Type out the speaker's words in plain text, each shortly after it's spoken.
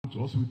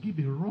to us, we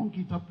give a wrong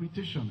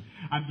interpretation.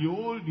 And the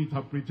old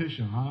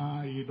interpretation,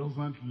 he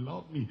doesn't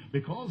love me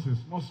because he's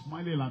not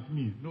smiling at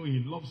me. No,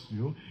 he loves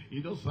you.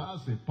 He just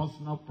has a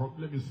personal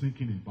problem he's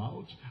thinking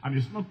about, and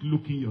he's not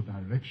looking your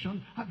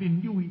direction. Have a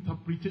new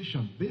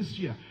interpretation this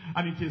year.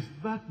 And it is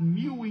that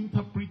new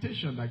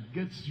interpretation that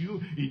gets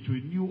you into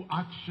a new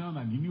action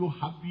and a new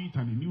habit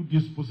and a new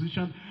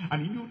disposition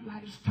and a new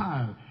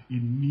lifestyle. A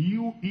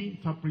new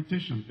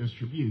interpretation. There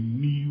should be a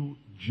new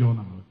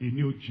journal. A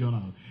new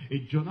journal. A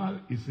journal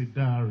is a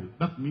diary.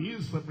 That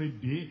means every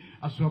day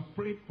as you are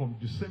praying from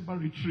the December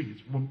retreat,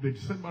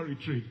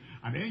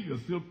 and then you're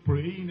still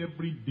praying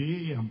every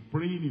day and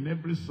praying in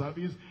every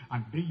service,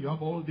 and then you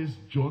have all this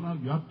journal,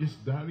 you have this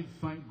diary.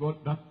 Thank God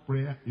that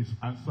prayer is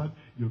answered.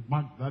 You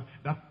mark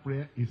that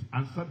prayer is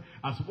answered.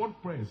 As one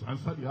prayer is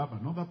answered, you have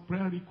another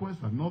prayer request,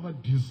 another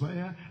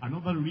desire,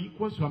 another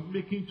request you are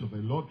making to the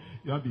Lord.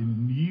 You have a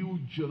new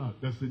journal.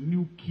 There's a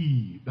new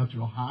key that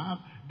you have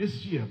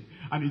this year,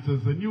 and it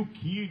is a new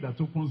key that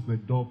opens the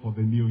door for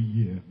the new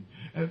year.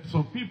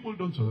 Some people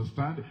don't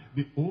understand.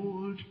 The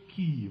old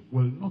key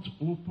will not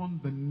open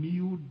the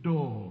new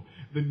door.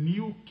 The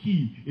new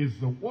key is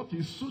what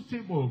is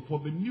suitable for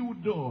the new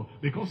door,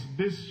 because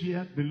this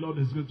year the Lord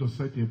is going to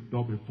set a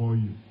door before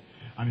you.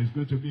 And it's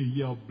going to be a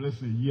year of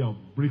blessing, a year of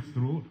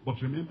breakthrough.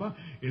 But remember,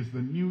 it's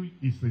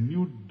a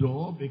new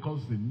door,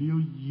 because the new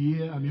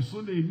year, and it's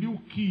only a new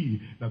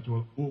key that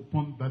will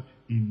open that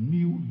a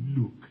new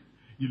look.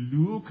 You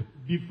look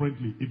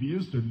differently. If you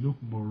used to look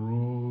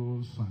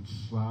morose and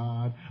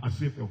sad,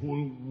 as if the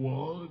whole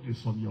world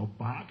is on your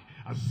back,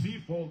 as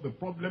if all the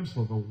problems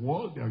of the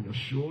world are on your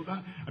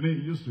shoulder, and then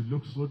you used to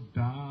look so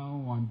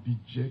down and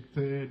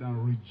dejected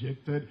and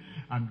rejected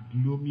and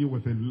gloomy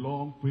with a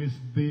long face,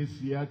 this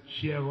year,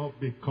 cheer up,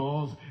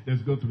 because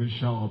there's going to be a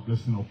shower of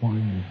blessing upon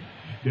you.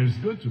 There's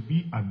going to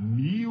be a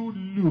new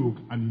look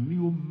and a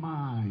new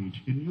mind.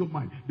 A new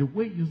mind. The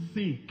way you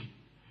think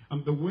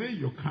and the way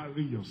you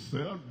carry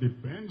yourself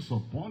depends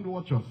upon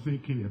what you're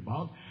thinking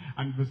about.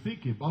 And if you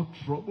think about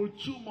trouble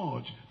too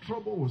much,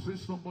 trouble will say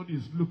somebody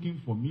is looking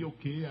for me.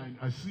 Okay,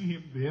 I see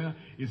him there.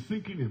 He's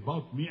thinking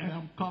about me. I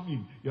am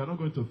coming. You're not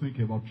going to think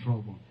about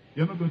trouble.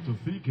 You're not going to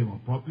think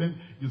about problem.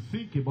 You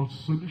think about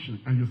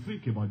solution, and you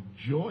think about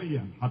joy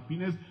and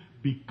happiness.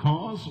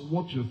 Because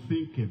what you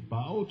think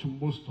about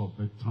most of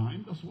the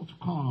time, that's what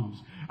comes.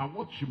 And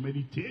what you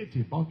meditate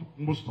about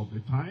most of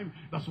the time,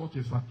 that's what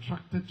is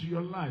attracted to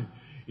your life.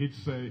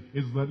 It's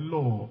the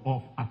law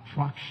of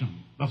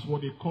attraction. That's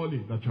what they call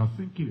it, that you are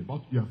thinking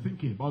about. You are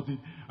thinking about it.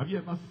 Have you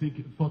ever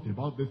thought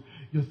about this?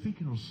 You're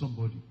thinking of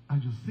somebody,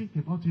 and you think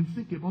about him,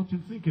 think about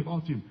him, think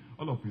about him.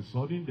 All of a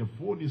sudden, the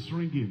phone is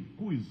ringing.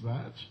 Who is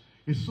that?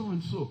 It's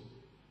so-and-so.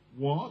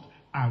 What?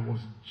 I was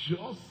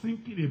just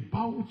thinking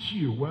about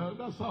you. Well,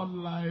 that's how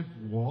life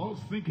works.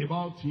 Think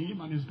about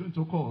him, and he's going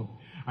to call.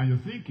 And you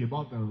think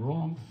about the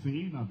wrong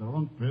thing and the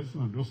wrong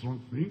person, and those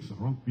wrong things and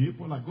wrong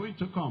people are going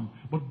to come.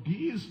 But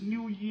this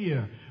new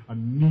year, a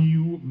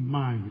new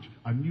mind,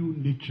 a new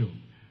nature,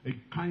 a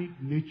kind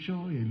nature,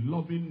 a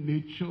loving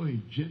nature, a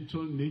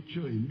gentle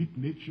nature, a meek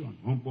nature, an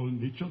humble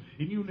nature,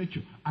 a new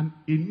nature, and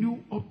a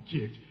new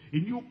object. A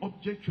new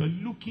object you're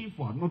looking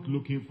for. I'm not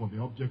looking for the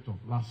object of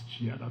last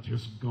year that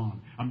is gone.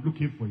 I'm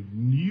looking for a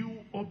new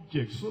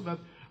object so that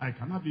I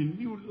can have a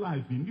new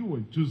life, a new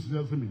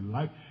enthusiasm in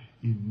life,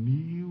 a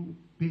new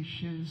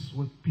patience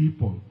with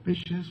people.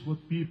 Patience with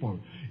people.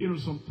 You know,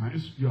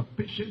 sometimes you are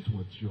patient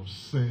with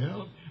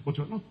yourself, but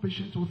you're not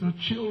patient with your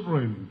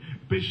children.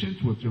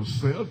 Patient with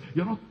yourself,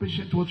 you're not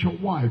patient with your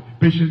wife.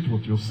 Patient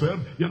with yourself,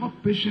 you're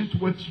not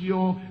patient with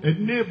your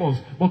neighbors.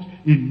 But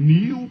a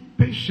new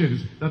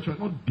patience that you're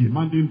not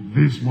demanding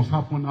this must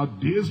happen now,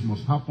 this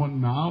must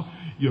happen now.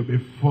 You'll be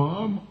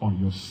firm on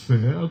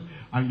yourself,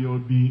 and you'll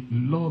be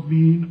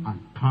loving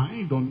and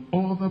kind on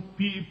other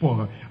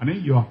people. And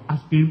then you're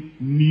asking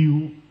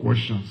new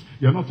questions.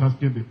 You're not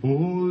asking the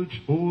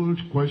old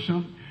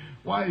question.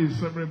 Why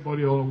is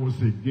everybody always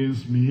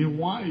against me?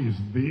 Why is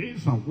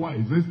this and why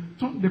is this?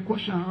 Turn the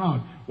question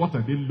around. What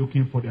are they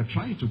looking for? They're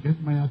trying to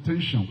get my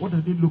attention. What are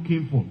they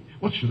looking for?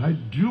 What should I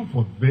do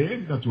for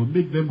them that will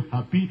make them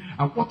happy?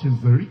 And what is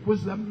the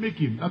request they're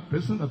making? That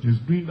person that is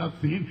doing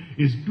that thing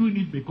is doing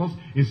it because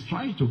he's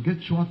trying to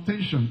get your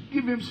attention.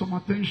 Give him some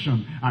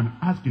attention and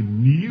ask a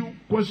new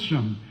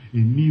question, a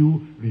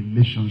new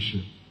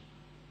relationship.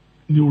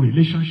 New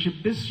relationship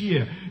this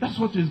year. That's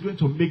what is going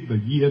to make the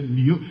year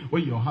new.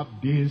 When you have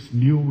this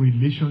new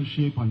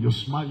relationship and you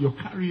smile, you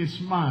carry a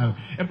smile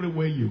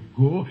everywhere you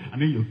go, and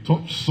then you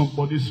touch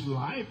somebody's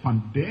life,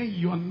 and then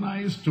you are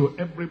nice to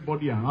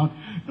everybody around.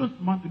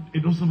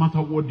 It doesn't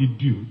matter what they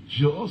do.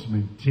 Just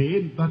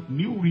maintain that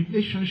new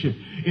relationship.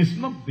 It's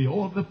not the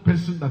other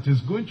person that is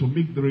going to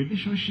make the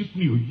relationship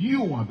new.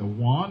 You are the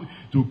one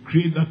to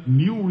create that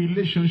new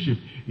relationship,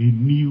 a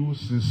new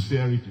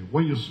sincerity.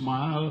 When you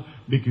smile,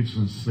 make it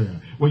sincere.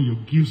 When you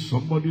give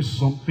somebody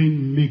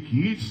something, make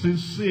it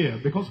sincere.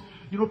 Because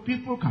You know,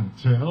 people can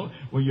tell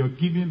when you're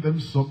giving them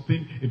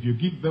something. If you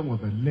give them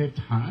with the left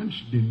hand,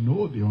 they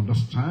know, they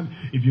understand.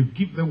 If you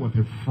give them with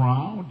a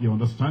frown, they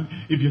understand.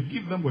 If you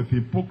give them with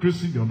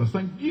hypocrisy, they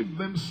understand. Give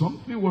them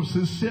something with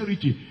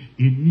sincerity.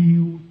 A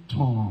new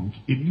tongue,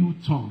 a new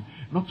tongue.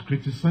 Not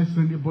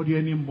criticizing anybody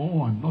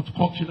anymore, and not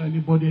coaching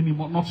anybody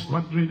anymore, not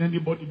slandering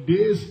anybody.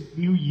 This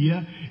new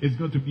year is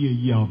going to be a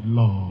year of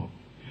love.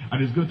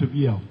 And it's going to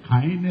be of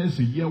kindness,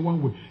 a year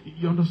when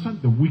you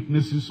understand the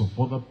weaknesses of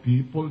other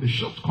people, the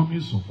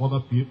shortcomings of other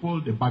people,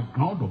 the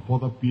background of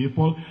other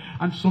people,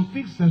 and some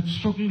things they're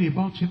struggling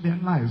about in their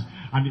lives.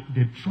 And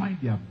they try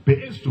their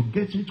best to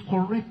get it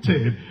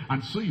corrected.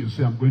 And so you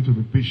say, I'm going to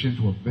be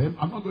patient with them.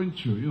 I'm not going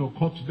to,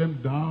 cut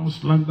them down,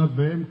 slander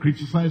them,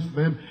 criticize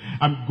them.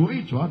 I'm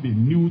going to have a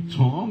new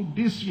tongue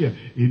this year,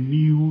 a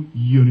new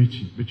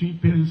unity between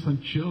parents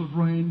and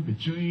children,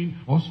 between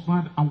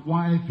husband and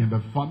wife in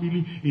the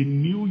family, a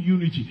new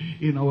unity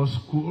in our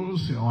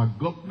schools, in our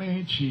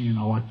government, in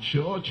our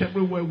church,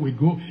 everywhere we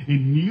go, a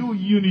new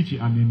unity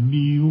and a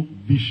new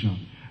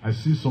vision. I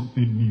see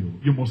something new.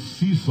 You must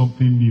see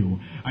something new.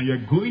 And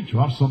you're going to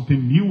have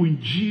something new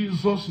in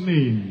Jesus'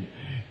 name.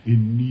 A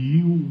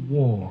new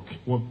walk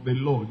with the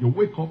Lord. You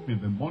wake up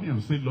in the morning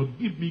and say, Lord,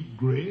 give me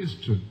grace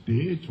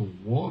today to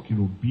walk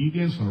in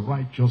obedience and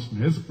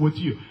righteousness with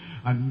you.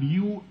 A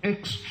new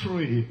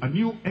x-ray, a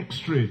new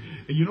x-ray.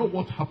 You know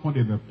what happened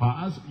in the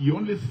past? You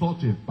only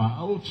thought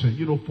about,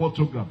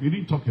 photograph. You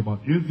didn't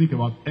think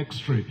about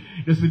x-ray.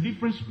 There's a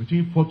difference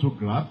between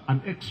photograph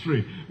and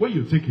x-ray. When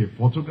you take a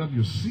photograph,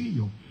 you see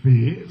your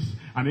face,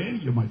 and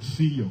then you might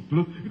see your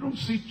clothes. You don't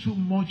see too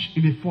much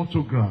in a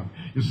photograph.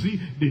 You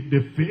see,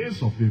 the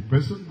face of the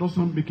person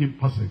doesn't make him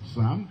pass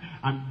exam,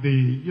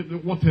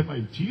 and whatever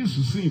it is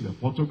you see in the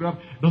photograph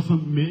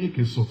doesn't make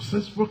a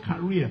successful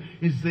career.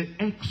 It's the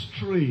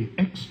x-ray.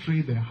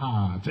 X-ray the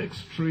heart,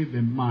 x-ray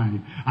the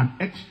mind, and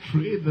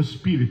x-ray the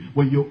spirit.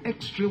 When you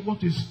x-ray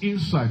what is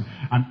inside,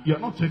 and you're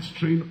not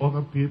x-raying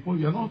other people,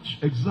 you're not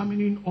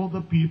examining other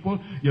people,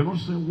 you're not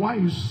saying, why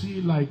is he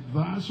like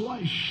that? Why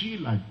is she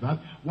like that?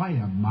 Why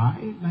am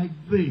I like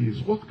this?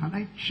 What can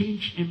I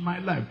change in my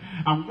life?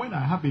 And when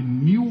I have a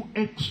new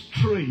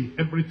x-ray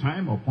every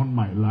time upon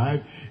my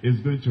life, it's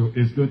going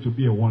to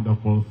be a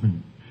wonderful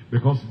thing.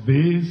 Because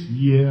this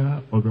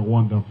year will be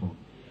wonderful.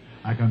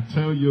 I can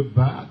tell you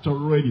that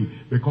already,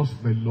 because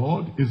the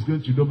Lord is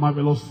going to do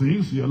marvelous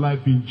things in your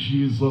life in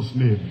Jesus'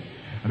 name.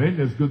 And then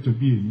there's going to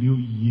be a new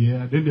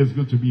year. Then there's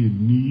going to be a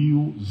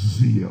new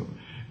zeal.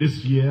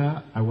 This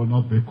year, I will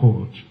not be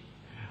cold.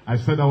 I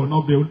said I will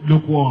not be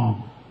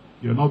lukewarm.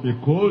 You'll not be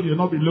cold. You'll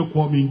not be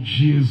lukewarm in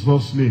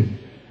Jesus' name.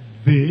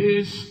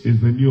 This is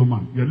the new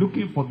man. You're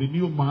looking for the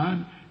new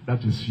man.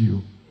 That is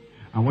you.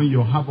 And when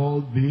you have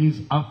all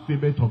these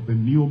alphabet of the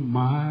new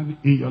man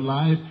in your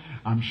life,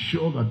 I'm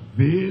sure that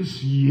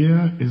this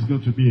year is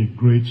going to be a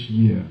great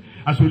year.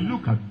 As we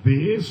look at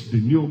this,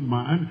 the new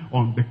man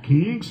on the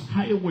King's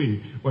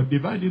Highway, we're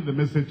dividing the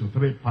message to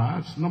 3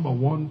 parts. Number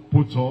 1,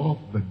 put off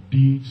the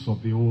deeds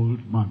of the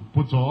old man.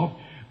 Put off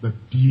the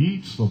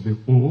deeds of the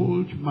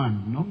old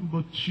man.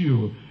 Number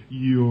 2,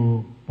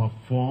 you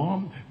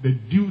perform the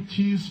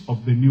duties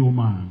of the new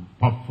man.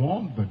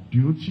 Perform the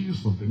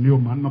duties of the new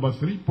man. Number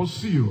 3,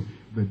 pursue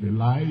the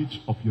delight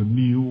of your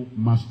new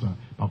master.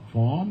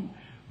 Perform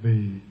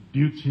the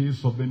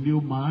duties of the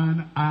new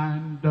man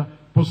and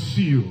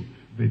pursue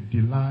the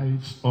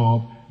delights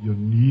of your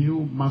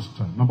new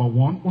master. Number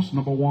 1, what's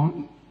number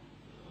 1?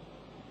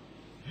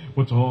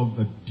 Put all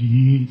the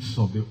deeds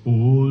of the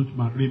old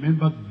man.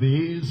 Remember,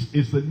 this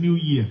is a new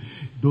year.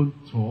 Don't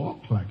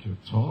talk like you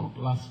talked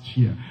last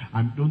year.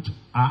 And don't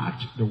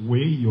act the way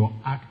you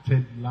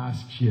acted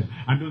last year.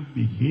 And don't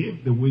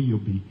behave the way you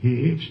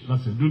behaved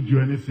last year. Don't do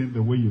anything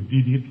the way you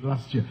did it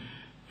last year.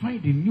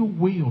 Find a new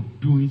way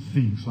of doing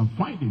things, and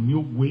find a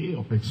new way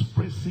of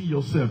expressing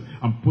yourself,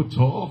 and put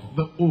off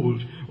the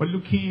old. We're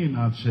looking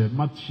at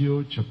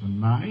Matthew chapter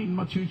 9.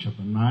 Matthew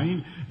chapter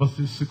 9,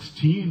 verses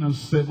 16 and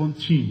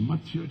 17.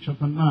 Matthew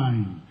chapter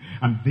 9.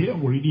 And there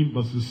we're reading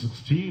verses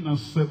 16 and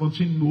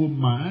 17. No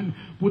man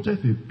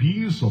putteth a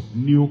piece of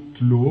new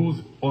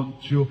clothes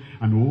unto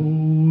an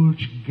old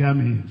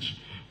garment.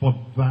 For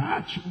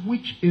that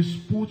which is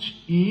put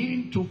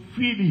in to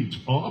fill it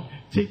up,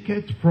 take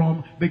it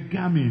from the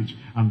garment,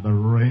 and the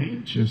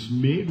rent is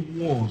made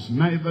worse.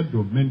 Neither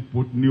do men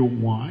put new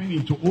wine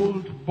into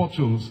old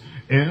bottles,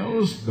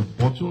 else the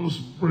bottles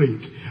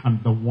break,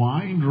 and the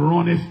wine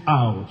runneth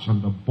out,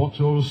 and the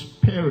bottles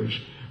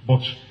perish.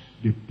 But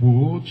they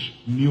put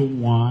new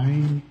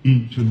wine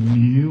into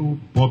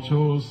new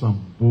bottles,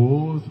 and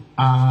both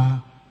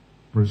are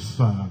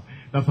preserved.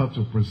 That's how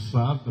to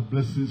preserve the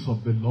blessings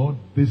of the Lord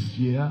this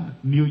year,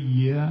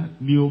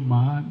 new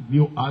man,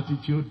 new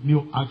attitude,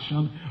 new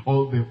action.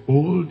 All the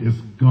old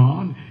is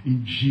gone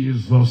in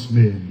Jesus'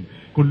 name.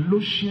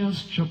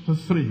 Colossians chapter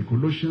 3.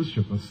 Colossians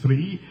chapter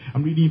 3.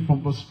 I'm reading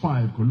from verse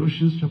 5.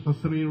 Colossians chapter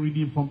 3,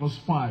 reading from verse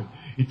 5.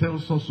 It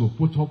tells us to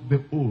put up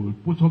the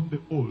old. Put up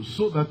the old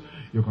so that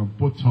you can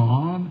put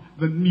on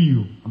the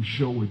new. I'm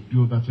sure we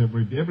do that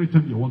every day. Every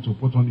time you want to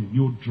put on a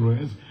new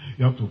dress,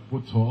 you have to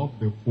put off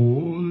the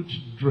old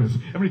dress.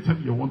 Every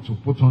time you want to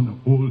put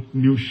on old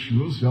new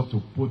shoes, you have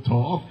to put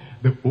off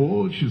the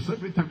old shoes.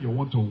 Every time you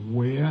want to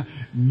wear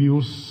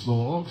new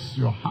socks,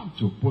 you have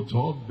to put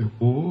off the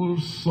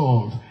old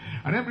socks.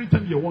 And every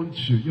time you want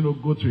to,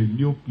 go to a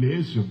new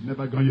place you've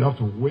never gone, you have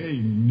to wear a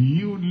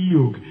new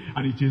look.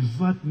 And it is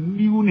that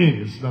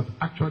newness that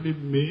actually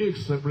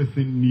makes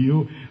everything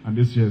new. And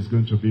this year is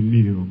going to be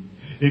new.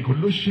 In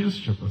Colossians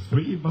chapter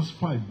 3 verse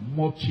 5,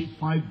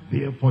 mortify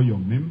therefore your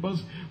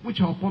members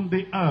which are upon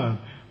the earth,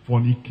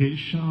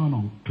 fornication,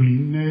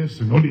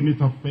 uncleanness,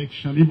 inordinate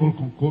affection, evil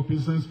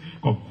concupiscence,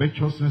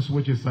 covetousness,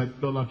 which is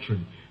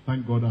idolatry.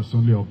 Thank God that's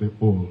only of the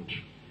old.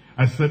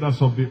 I said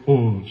that's of the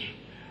old.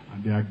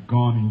 And they are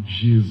gone in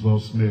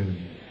Jesus'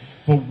 name.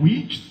 For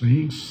which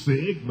things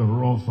sake the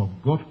wrath of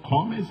God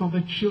cometh on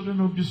the children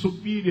of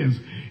disobedience,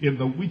 in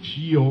the which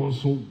ye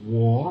also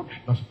walked,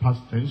 that's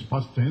past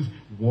tense,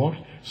 walked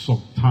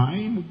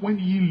sometime when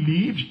ye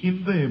lived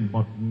in them,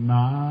 but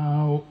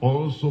now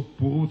also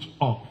put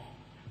off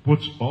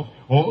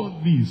all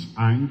these: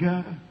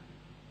 anger,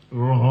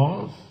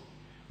 wrath,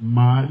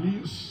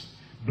 malice,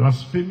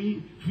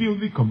 blasphemy,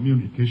 filthy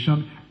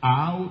communication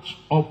out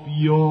of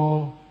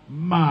your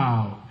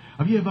mouth.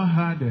 Have you ever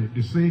heard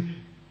they say,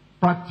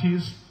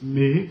 practice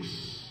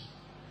makes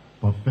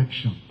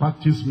perfection?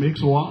 Practice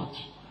makes what?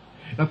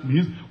 That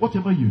means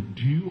whatever you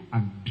do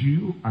and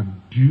do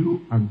and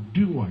do and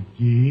do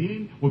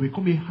again will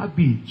become a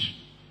habit.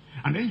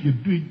 And then you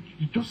do it,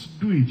 you just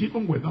do it,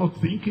 even without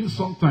thinking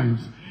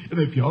sometimes.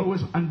 If you're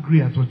always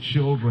angry at your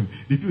children,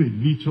 they do a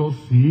little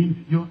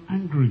thing, you're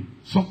angry.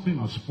 Something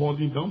has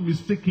fallen down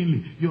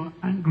mistakenly, you're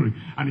angry.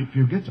 And if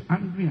you get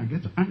angry and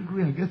get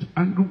angry and get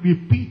angry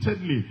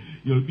repeatedly,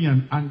 you'll be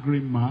an angry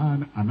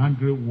man, an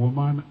angry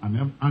woman,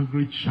 an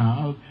angry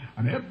child,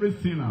 and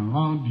everything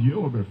around you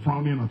will be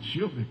frowning at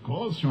you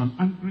because you're an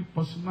angry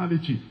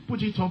personality.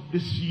 Put it up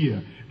this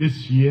year.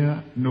 This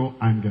year, no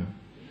anger.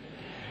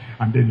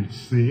 And then it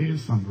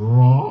says, and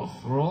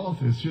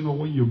wrath is,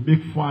 when you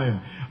make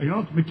fire. And you're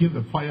not making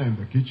the fire in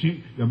the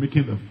kitchen, you're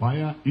making the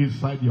fire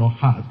inside your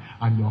heart.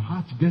 And your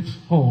heart gets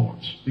hot.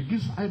 It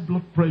gives high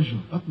blood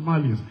pressure, that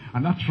malice,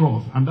 and that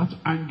wrath, and that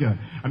anger,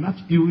 and that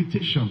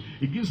irritation.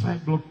 It gives high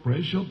blood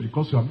pressure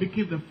because you are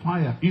making the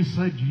fire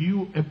inside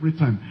you every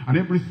time. And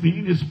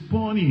everything is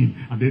burning.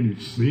 And then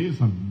it says,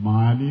 and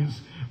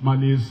malice.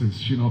 Malice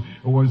is,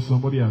 when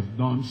somebody has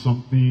done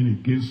something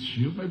against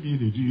you, maybe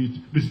they did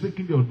it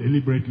mistakenly or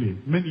deliberately,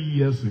 many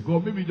years ago,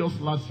 maybe just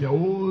last year,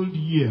 old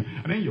year,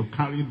 and then you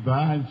carry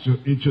that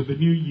into the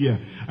new year,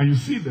 and you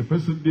see the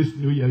person this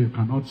new year, you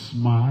cannot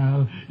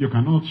smile, you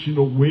cannot,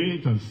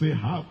 wait and say,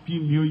 Happy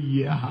New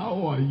Year,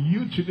 how are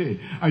you today?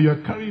 And you're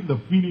carrying the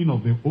feeling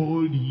of the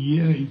old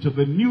year into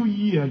the new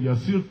year, you're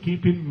still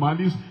keeping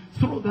malice.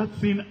 Throw that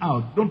thing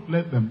out. Don't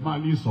let the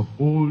malice of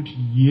old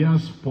year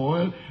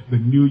spoil the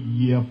new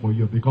year for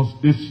you. Because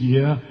this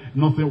year,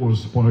 nothing will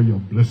spoil your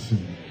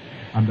blessing.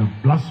 And the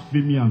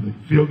blasphemy and the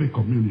filthy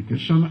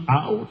communication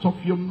out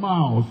of your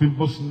mouth. In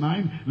verse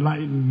 9,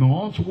 lie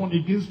not one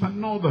against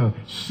another,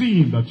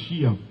 seeing that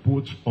ye have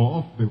put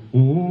off the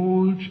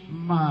old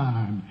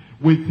man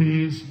with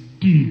his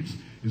deeds.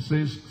 It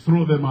says,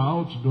 throw them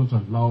out, don't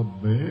allow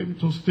them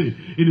to stay.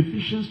 In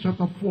Ephesians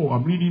chapter 4,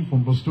 I'm reading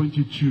from verse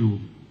 22.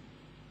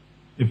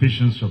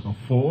 Ephesians chapter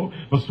 4,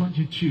 verse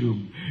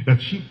 22,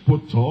 that she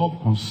put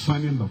off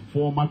concerning the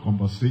former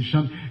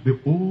conversation, the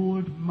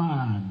old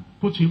man,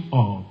 put him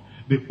off.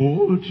 The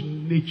old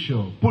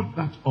nature, put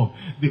that up.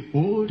 The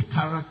old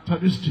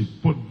characteristic,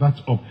 put that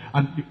up.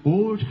 And the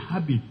old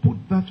habit, put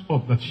that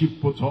up, that she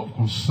put off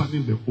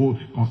concerning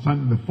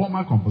the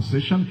former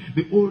conversation,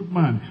 the old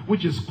man,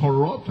 which is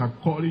corrupt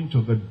according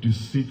to the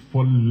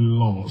deceitful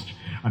lust.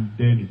 And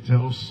then it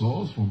tells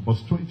us from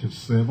verse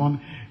 27,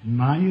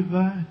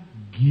 neither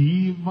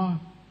give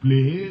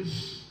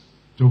place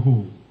to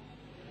who?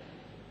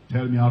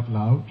 Tell me out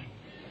loud.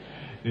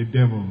 The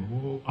devil.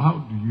 Oh,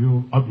 how do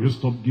you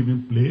stop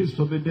giving place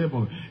to the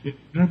devil?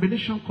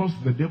 Revelation calls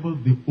the devil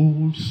the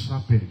old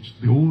serpent.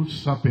 The old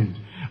serpent.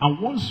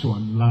 And once you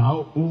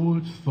allow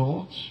old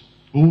thoughts,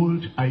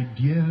 old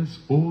ideas,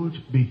 old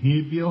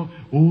behavior,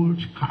 old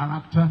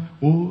character,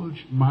 old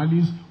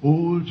malice,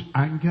 old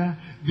anger,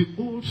 the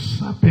old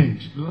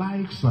serpent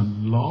likes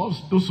and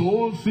loves those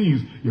old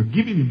things. You're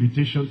giving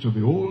invitation to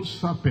the old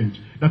serpent,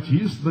 that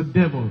is the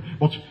devil.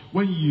 But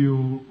when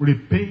you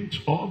repent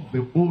of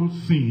the old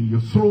sin, you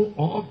throw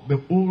off the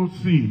old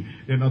sin,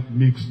 then that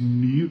makes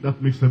new,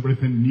 that makes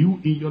everything new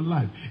in your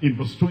life. In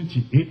verse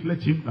 28,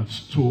 let him that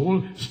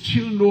stole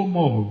steal no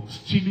more.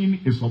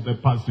 Stealing is of the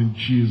past in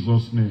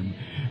Jesus' name.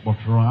 But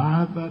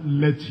rather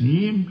let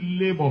him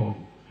labor.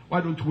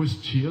 Why don't we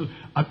steal?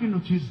 Have you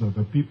noticed that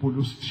the people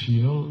who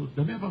steal,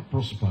 they never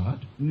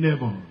prospered?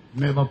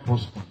 Never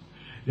prospered.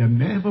 They are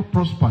never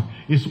prospered.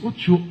 It's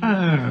what you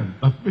earn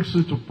that makes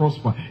you to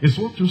prosper. It's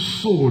what you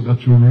sow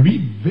that you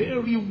reap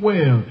very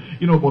well.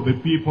 You know, but the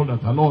people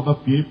that allow other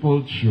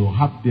people to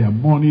have their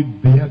money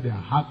there, their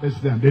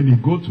harvest there, and then they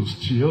go to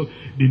steal,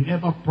 they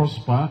never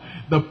prosper.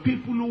 The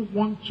people who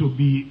want to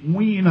be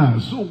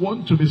winners, who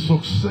want to be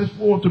successful,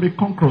 who want to be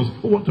conquerors,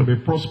 who want to be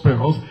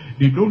prosperous,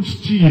 they don't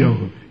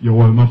steal. You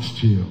will not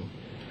steal.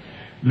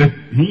 Let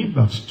him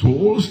that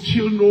stole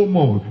steal no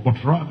more,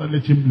 but rather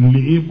let him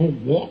labor,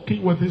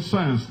 working with his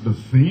hands the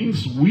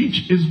things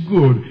which is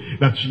good,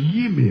 that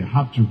ye may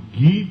have to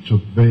give to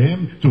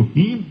them, to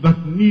him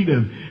that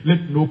needeth.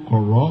 Let no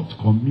corrupt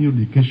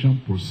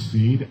communication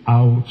proceed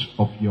out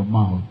of your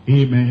mouth.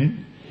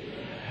 Amen.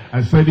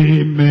 I said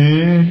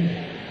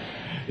amen.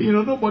 You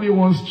know, nobody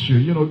wants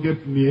to,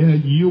 get near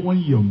you when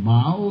your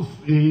mouth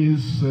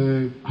is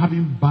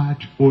having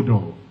bad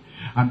odor.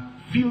 And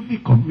filthy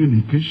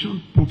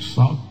communication puts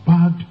out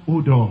bad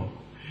odor.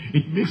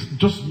 It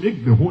just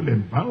makes the whole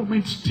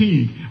environment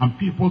stink, and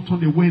people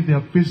turn away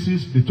their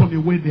faces, they turn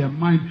away their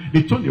mind,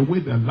 they turn away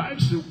their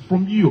lives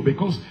from you,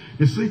 because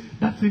they say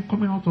that thing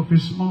coming out of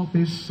his mouth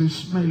is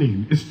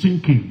smelling, is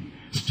stinking,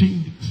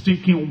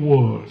 stinking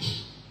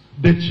words,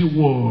 dirty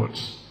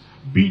words,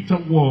 bitter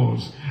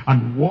words,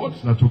 and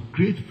words that will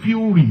create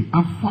fury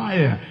and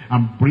fire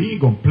and bring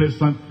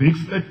unpleasant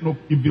things. Let no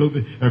evil,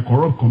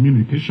 corrupt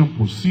communication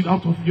proceed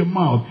out of your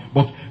mouth,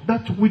 but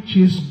that which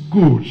is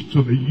good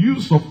to the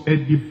use of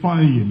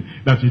edifying,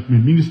 that it may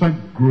minister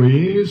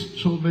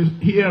grace to the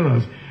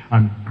hearers,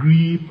 and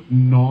grieve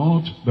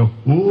not the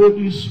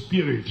Holy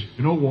Spirit.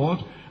 You know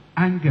what?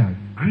 Anger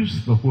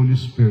grieves the Holy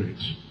Spirit.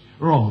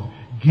 Wrath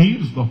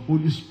gives the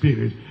Holy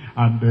Spirit.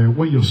 And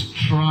when you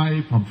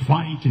strive and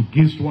fight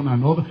against one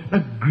another,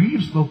 that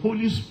grieves the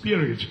Holy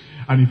Spirit.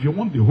 And if you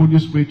want the Holy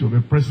Spirit to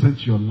be present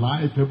in your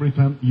life every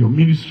time, your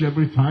ministry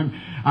every time,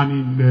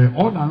 and in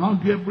all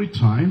around you every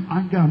time,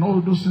 anger and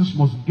all those things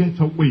must get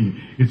away.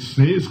 It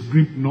says,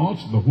 grieve not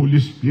the Holy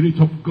Spirit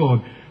of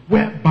God,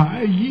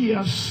 whereby ye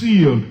are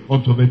sealed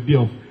unto the day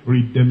of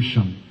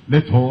redemption.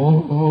 Let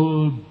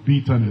all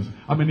bitterness.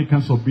 How many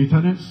kinds of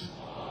bitterness?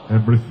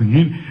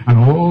 Everything, and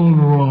all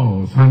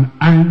wrath and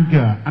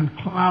anger and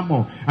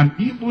clamor and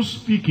evil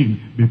speaking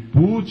be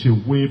put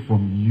away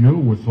from you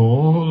with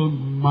all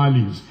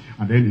malice.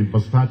 And then in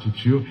verse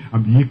 32,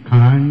 and be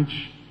kind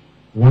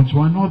one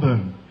to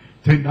another,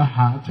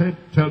 tender-hearted.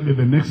 Tell me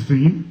the next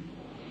thing.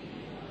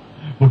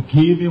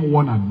 Forgiving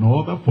one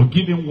another,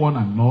 forgiving one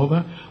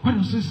another. Why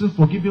does it say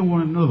forgiving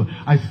one another?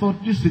 I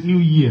thought this is a new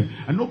year,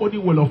 and nobody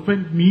will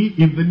offend me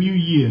in the new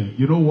year.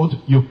 You know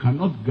what? You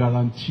cannot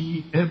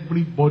guarantee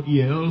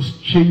everybody else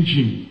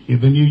changing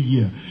in the new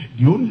year.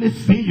 The only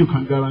thing you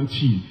can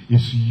guarantee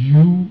is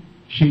you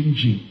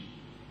changing.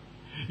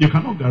 You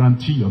cannot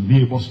guarantee your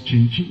neighbors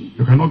changing.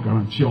 You cannot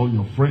guarantee all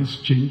your friends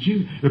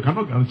changing. You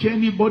cannot guarantee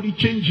anybody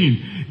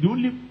changing. The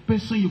only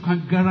person you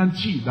can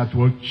guarantee that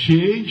will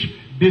change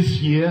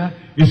this year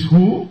is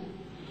who?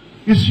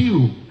 Is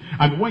you.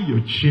 And when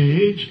you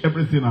change,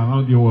 everything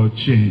around you will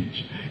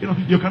change.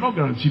 You cannot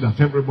guarantee that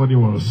everybody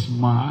will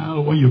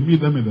smile when you meet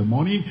them in the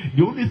morning.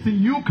 The only thing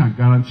you can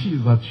guarantee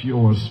is that you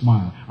will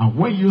smile. And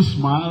when you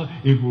smile,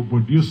 it will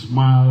produce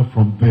smile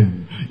from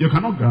them. You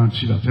cannot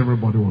guarantee that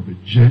everybody will be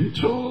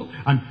gentle,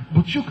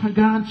 but you can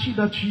guarantee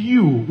that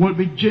you will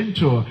be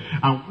gentle.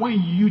 And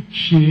when you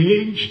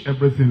change,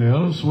 everything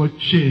else will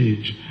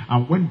change.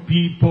 And when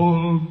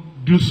people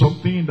do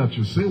something that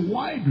you say,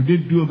 why do they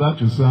do that?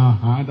 You say,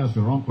 that's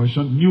the wrong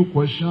question. New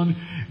question.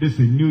 This is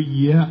a new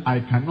year. I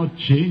cannot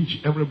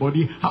change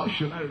everybody. How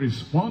should I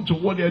respond to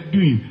what they're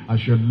doing? I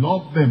should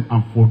love them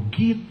and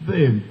forgive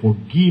them,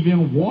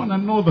 forgiving one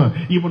another,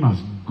 even as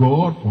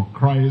God, for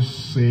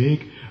Christ's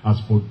sake, has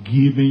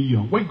forgiven you.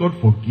 And when God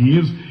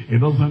forgives, He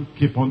doesn't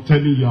keep on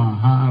telling you,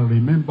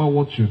 remember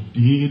what you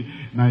did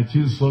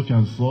 19 such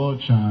and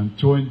such and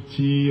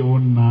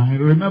 2009.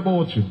 Remember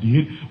what you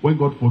did. When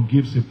God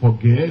forgives, He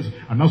forgets.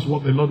 And that's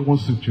what the Lord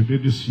wants you to do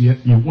this year.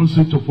 He wants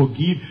you to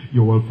forgive.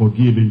 You will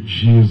forgive in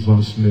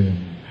Jesus'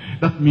 name.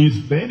 That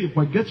means then if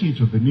we're getting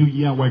into the new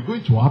year, we're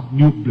going to have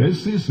new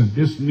blessings in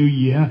this new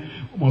year.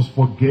 We must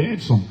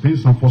forget some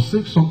things and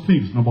forsake some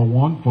things. Number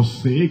one,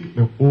 forsake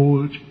the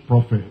old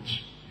prophet.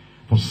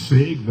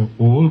 Forsake the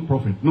old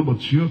prophet. Number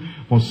two,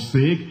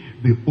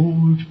 forsake the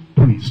old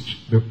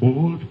priest. The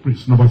old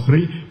priest. Number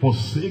three,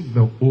 forsake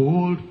the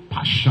old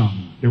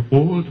passion. The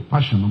old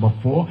passion. Number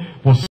four, forsake